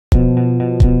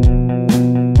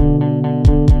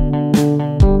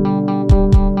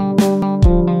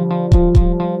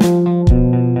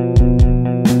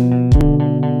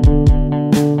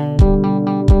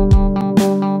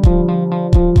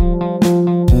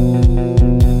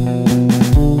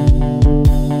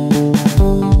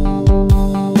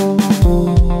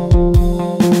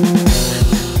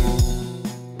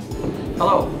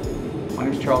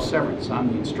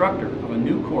instructor of a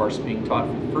new course being taught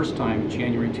for the first time in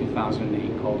January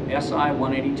 2008 called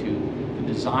SI182, The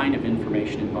Design of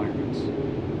Information Environments.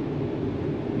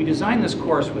 We designed this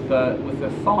course with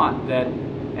the thought that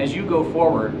as you go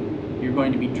forward, you're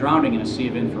going to be drowning in a sea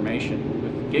of information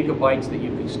with gigabytes that you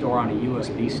can store on a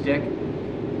USB stick.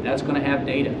 That's going to have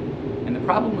data. And the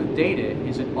problem with data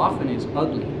is it often is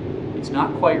ugly. It's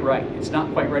not quite right. It's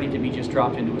not quite ready to be just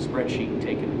dropped into a spreadsheet and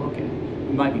taken a look at.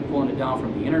 You might be pulling it down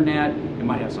from the internet. It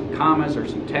might have some commas or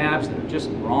some tabs that are just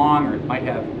wrong, or it might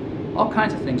have all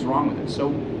kinds of things wrong with it.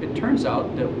 So it turns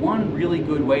out that one really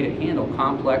good way to handle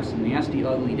complex and nasty,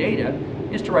 ugly data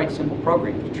is to write simple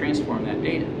programs to transform that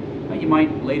data. Now, you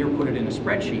might later put it in a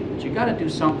spreadsheet, but you've got to do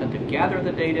something to gather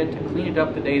the data, to clean it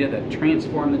up the data, to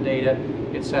transform the data,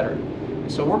 etc.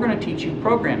 So we're going to teach you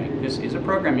programming. This is a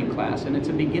programming class, and it's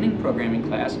a beginning programming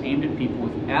class aimed at people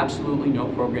with absolutely no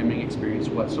programming experience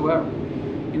whatsoever.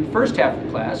 In the first half of the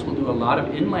class, we'll do a lot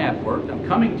of in-lab work. I'm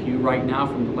coming to you right now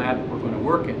from the lab that we're going to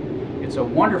work in. It's a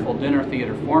wonderful dinner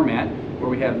theater format where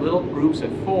we have little groups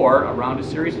of 4 around a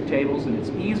series of tables, and it's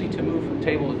easy to move from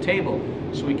table to table,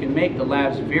 so we can make the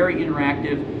labs very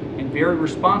interactive and very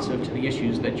responsive to the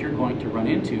issues that you're going to run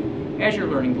into as you're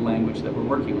learning the language that we're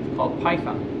working with called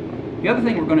Python. The other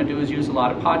thing we're going to do is use a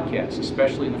lot of podcasts,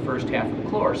 especially in the first half of the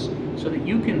course, so that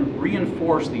you can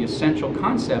reinforce the essential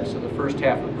concepts of the first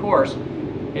half of the course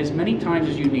as many times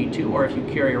as you need to, or if you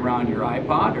carry around your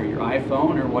iPod or your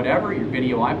iPhone or whatever, your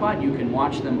video iPod, you can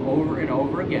watch them over and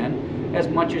over again as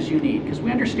much as you need, because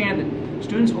we understand that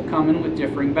students will come in with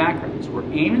differing backgrounds. We're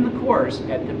aiming the course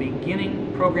at the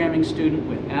beginning programming student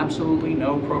with absolutely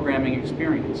no programming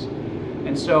experience.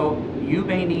 And so you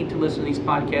may need to listen to these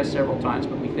podcasts several times,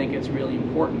 but we think it's really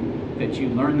important that you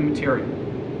learn the material.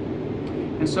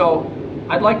 And so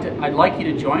I'd like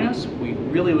you to join us. We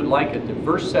really would like a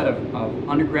diverse set of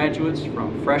undergraduates,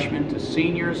 from freshmen to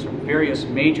seniors, from various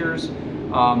majors,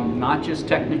 not just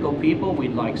technical people.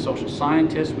 We'd like social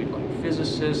scientists, we'd like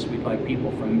physicists, we'd like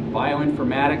people from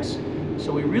bioinformatics.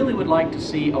 So we really would like to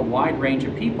see a wide range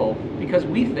of people, because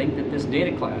we think that this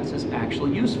data class is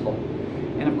actually useful.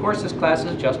 And of course, this class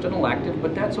is just an elective,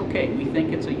 but that's okay. We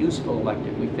think it's a useful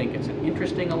elective. We think it's an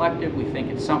interesting elective. We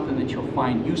think it's something that you'll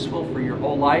find useful for your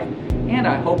whole life. And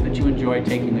I hope that you enjoy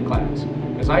taking the class,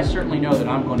 because I certainly know that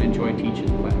I'm going to enjoy teaching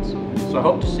the class. So I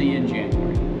hope to see you in January.